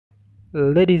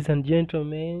Ladies and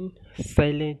gentlemen,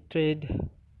 silent trade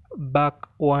back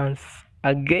once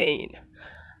again.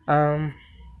 Um,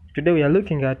 Today we are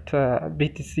looking at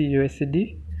BTC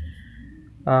USD.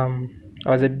 I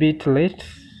was a bit late.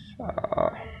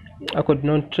 Uh, I could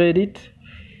not trade it,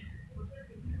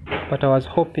 but I was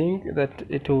hoping that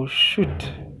it will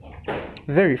shoot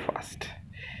very fast.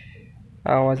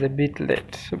 I was a bit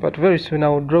late, but very soon I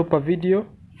will drop a video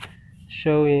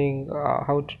showing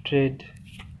how to trade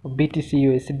BTC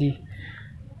USD.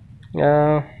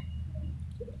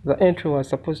 The entry was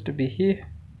supposed to be here,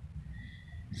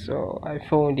 so I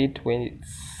found it when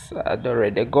it's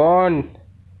already gone.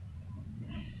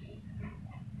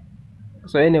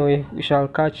 So anyway, we shall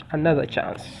catch another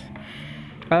chance.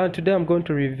 Today I'm going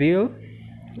to reveal,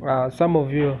 some of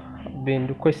you have been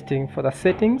requesting for the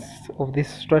settings of this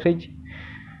strategy,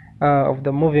 of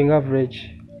the moving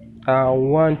average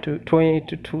 1 to 20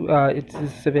 to 2, it's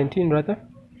 17 rather,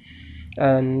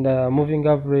 and moving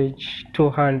average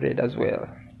 200 as well.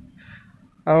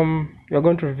 We're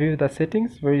going to review the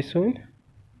settings very soon.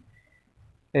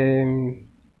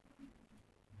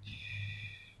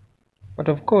 But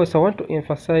of course, I want to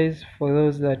emphasize for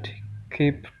those that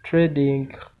keep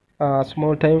trading a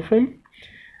small time frame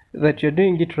that you're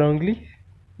doing it wrongly.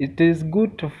 It is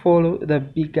good to follow the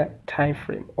bigger time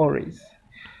frame always.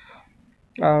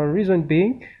 Reason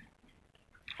being,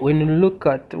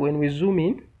 when we zoom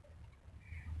in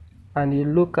and you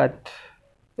look at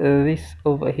this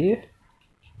over here,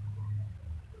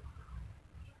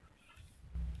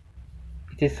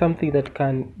 it is something that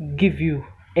can give you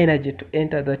energy to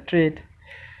enter the trade,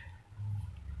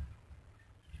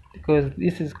 because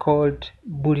this is called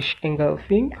bullish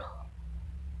engulfing.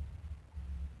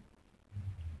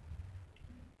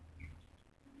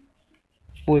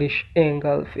 Bullish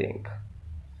engulfing.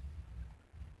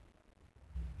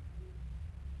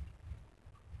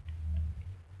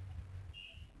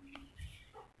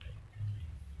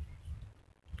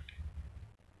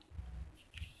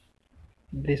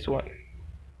 This one,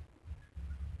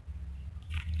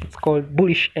 it's called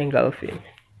bullish engulfing.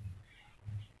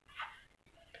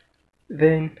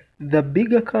 Then the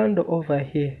bigger candle over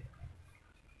here,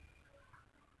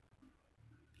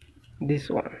 this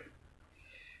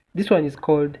one is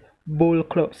called bull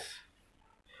close.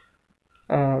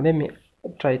 Let me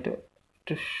try to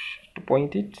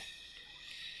point it.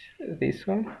 This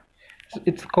one,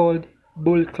 it's called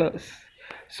bull close.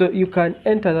 So you can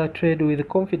enter the trade with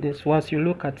confidence once you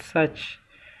look at such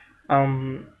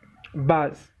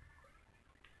bars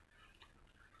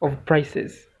of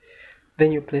prices.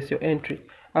 Then you place your entry.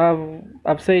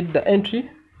 I've said the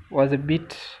entry was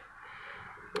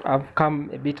I've come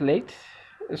a bit late,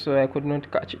 so I could not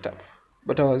catch it up,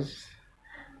 but I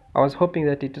was hoping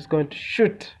that it is going to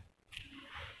shoot.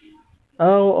 I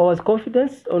was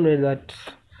confident only that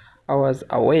I was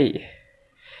away.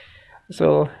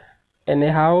 So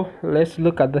anyhow, let's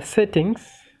look at the settings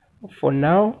for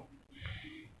now.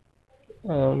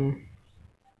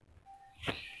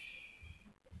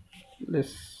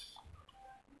 Let's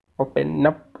open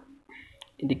up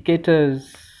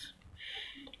indicators.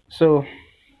 So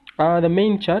the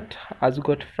main chart has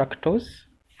got fractals,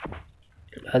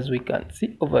 as we can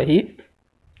see over here.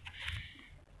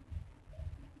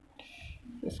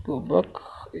 Let's go back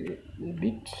a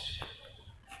bit.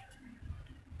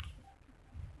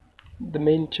 The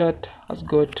main chart has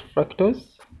got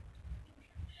fractals,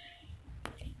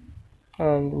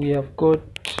 and we have got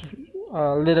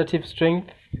relative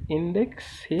strength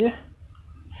index here.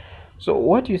 So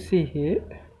what you see here,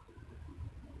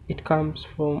 it comes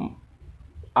from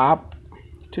up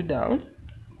to down.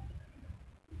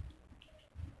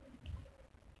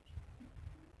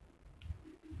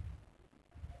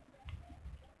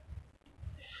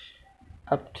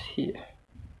 Up to here.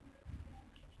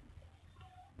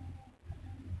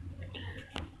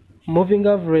 Moving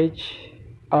average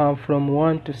from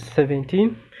 1 to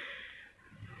 17,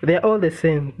 they're all the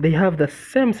same. They have the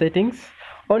same settings.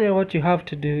 Only what you have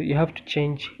to do, you have to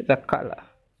change the color.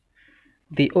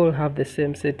 They all have the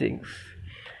same settings,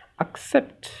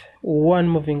 except one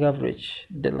moving average,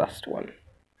 the last one.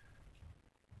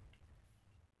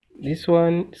 This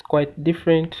one is quite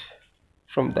different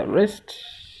from the rest.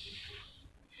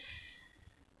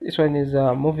 This one is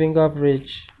a moving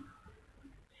average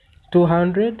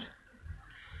 200,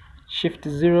 shift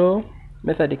 0,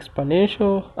 method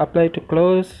exponential, apply to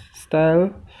close,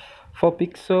 style 4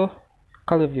 pixel,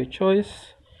 color of your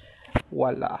choice.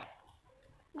 Voila,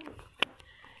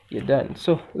 you're done.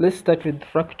 So let's start with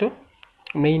fractal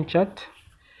main chart.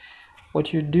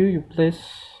 What you do, you place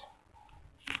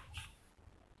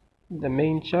the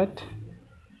main chart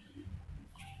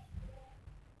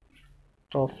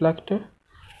or fractal.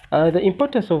 The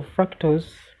importance of fractals,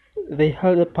 they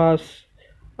help us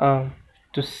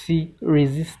to see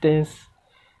resistance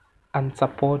and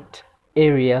support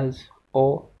areas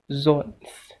or zones,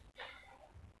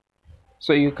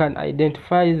 so you can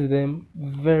identify them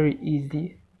very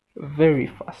easy, very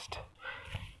fast.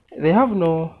 They have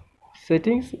no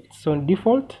settings, it's on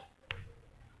default,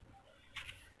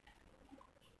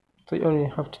 so you only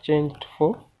have to change it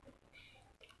for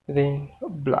then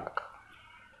black.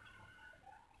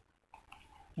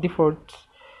 Default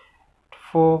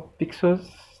 4 pixels,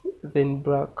 then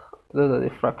black. Those are the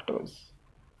fractals,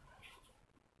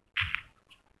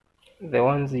 the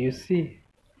ones you see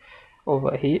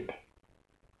over here.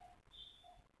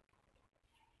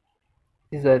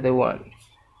 These are the ones,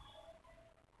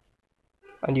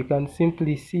 and you can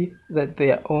simply see that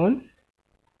they are on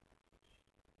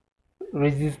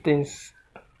resistance.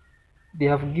 They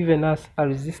have given us a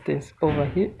resistance over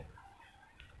here.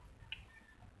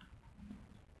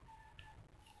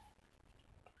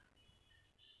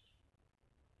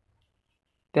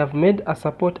 They have made a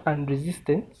support and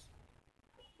resistance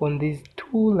on these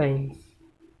two lines,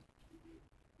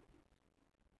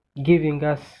 giving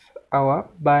us our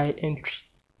buy entry.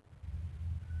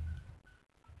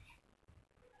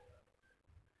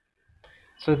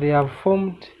 So they have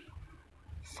formed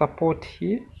support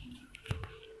here,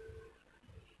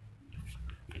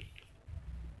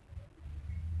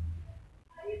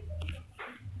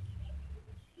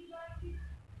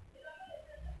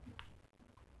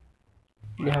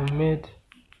 they have made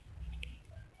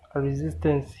a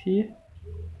resistance here,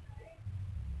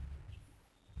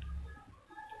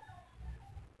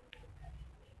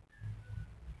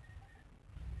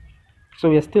 so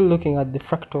we are still looking at the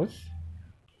fractals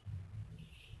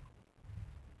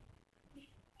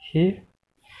here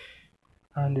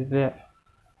and there.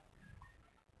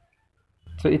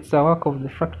 So it's a work of the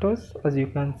fractals, as you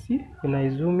can see when I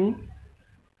zoom in.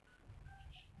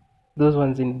 Those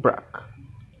ones in black,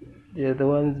 they're the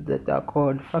ones that are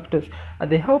called fractals, and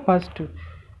they help us to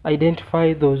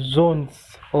identify those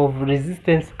zones of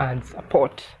resistance and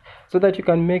support, so that you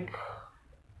can make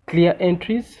clear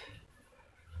entries.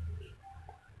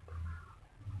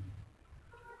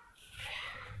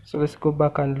 So let's go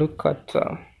back and look at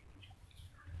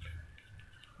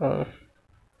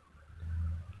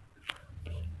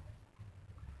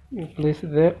you place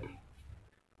the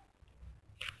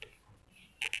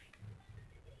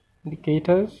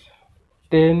indicators,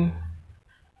 then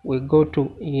we go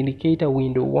to indicator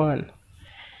window 1.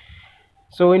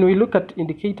 So when we look at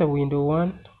indicator window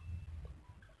 1,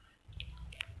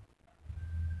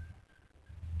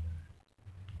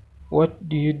 what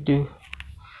do?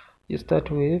 You start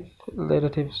with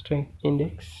relative strength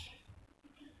index.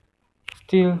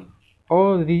 Still,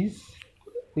 all these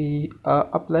we are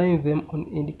applying them on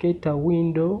indicator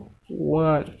window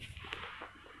 1.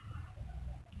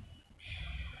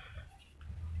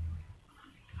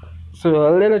 So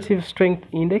a relative strength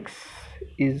index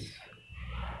is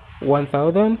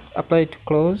 1000, apply to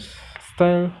close,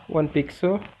 style 1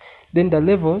 pixel, then the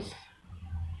levels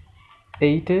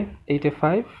 80,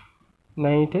 85,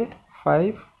 90,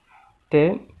 5,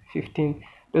 10, 15.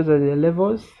 Those are the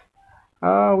levels.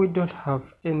 We don't have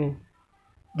any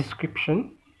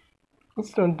description,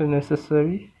 it's not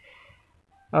necessary.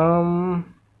 Style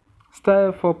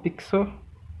 4 pixel,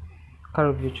 color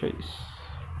of your choice,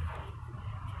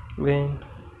 then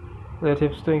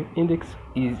relative strength index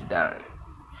is done.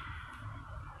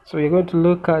 So we're going to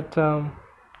look at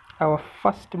our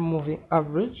fast moving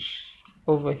average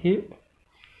over here,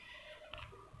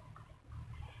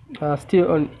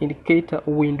 still on indicator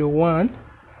window 1,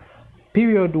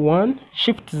 period 1,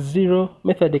 shift 0,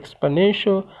 method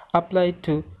exponential, apply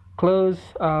to close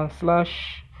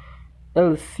slash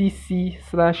LCC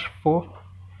slash 4.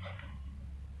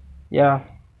 Yeah,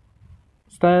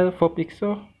 style 4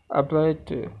 pixel, apply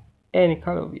to any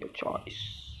color of your choice.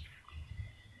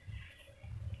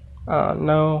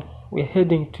 Now we're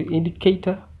heading to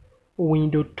indicator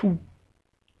window 2.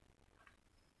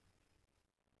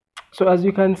 So as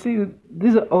you can see,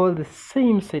 these are all the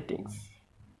same settings,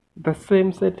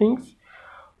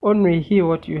 only here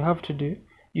what you have to do,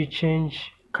 you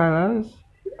change colors,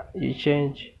 you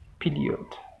change period,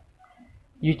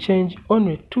 you change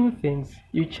only two things,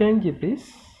 you change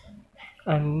this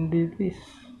and this,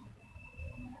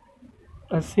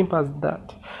 as simple as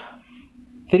that.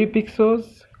 3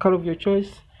 pixels, color of your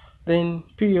choice, then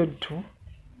period 2,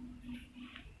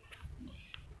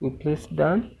 we place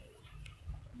done,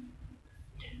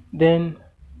 then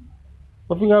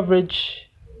moving average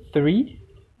 3,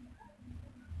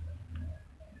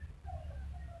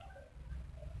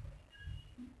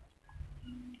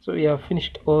 So we have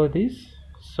finished all this.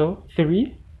 So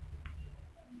 3.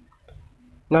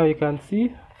 Now you can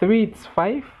see 3, it's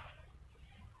 5.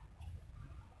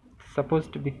 It's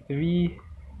supposed to be 3.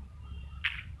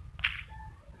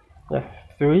 Yeah,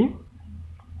 3.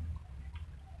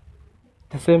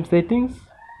 The same settings,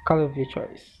 color of your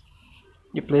choice.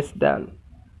 You press done.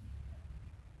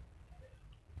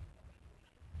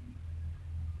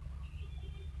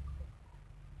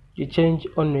 You change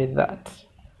only that,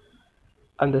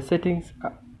 and the settings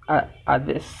are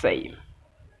the same.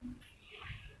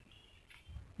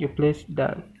 You press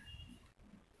done.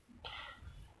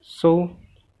 So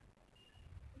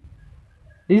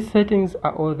these settings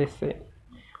are all the same.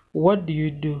 What do?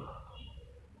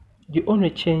 You only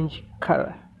change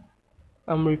color.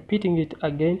 I'm repeating it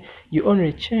again. You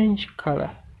only change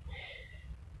color.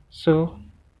 So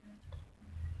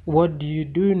what do you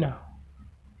do now?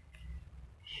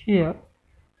 Here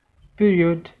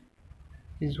period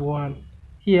is 1.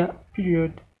 Here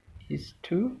period is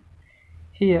 2.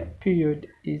 Here period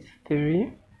is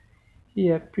 3.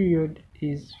 Here period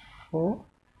is 4.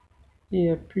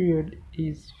 Here period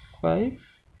is 5.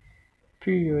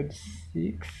 Period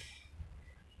 6,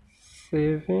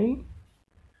 7.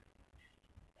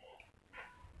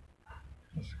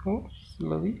 Let's go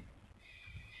slowly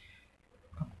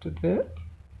up to there.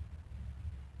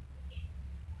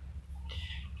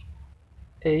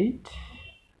 8,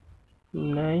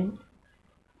 9,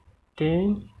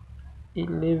 10,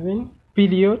 11.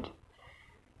 Period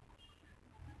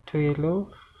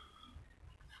 12,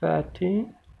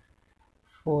 13,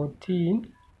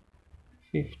 14,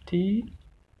 15,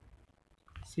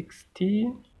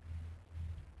 16,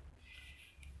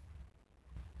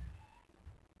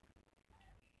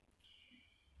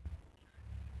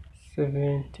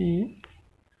 17,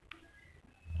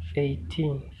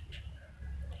 18.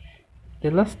 The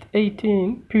last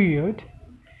 18 period,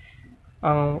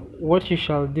 what you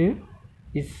shall do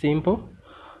is simple.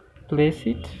 Place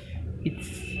it. It's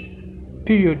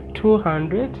period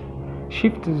 200,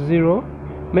 shift 0,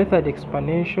 method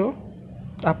exponential,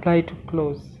 apply to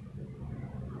close.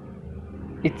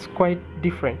 It's quite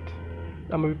different.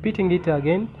 I'm repeating it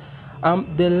again.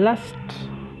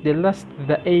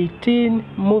 The 18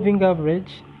 moving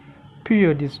average,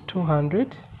 period is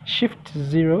 200, shift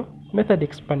 0, method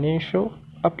exponential,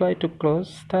 apply to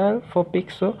close, style 4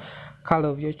 pixel, color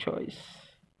of your choice.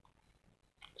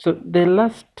 So the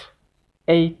last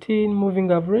 18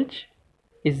 moving average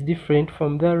is different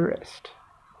from the rest.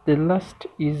 The last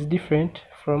is different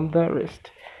from the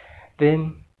rest.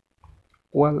 Then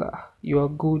voila, you are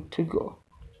good to go.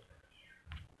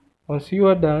 Once you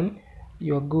are done,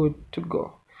 you are good to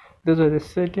go. Those are the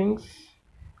settings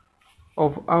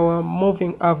of our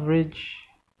moving average.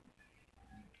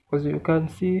 As you can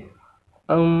see,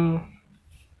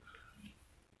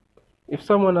 if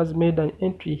someone has made an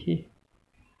entry here,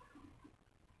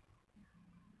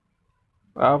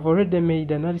 I've already made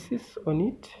analysis on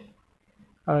it,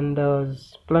 and I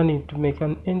was planning to make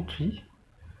an entry,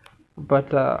 but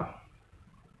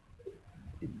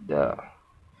the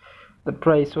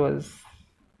price was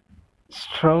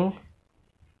strong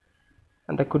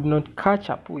and I could not catch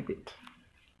up with it.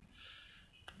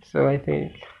 So I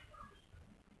think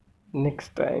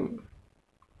next time,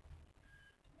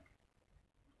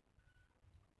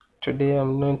 today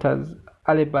I'm not as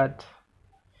early, but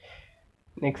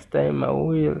next time I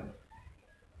will.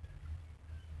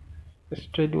 This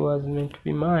trade was meant to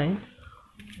be mine,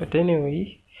 but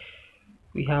anyway,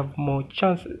 we have more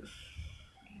chances.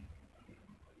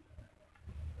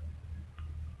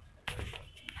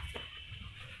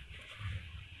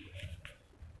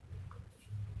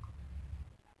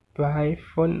 Bye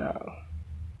for now.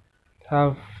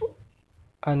 Have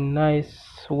a nice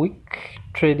week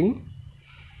trading.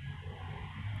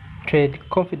 Trade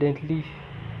confidently.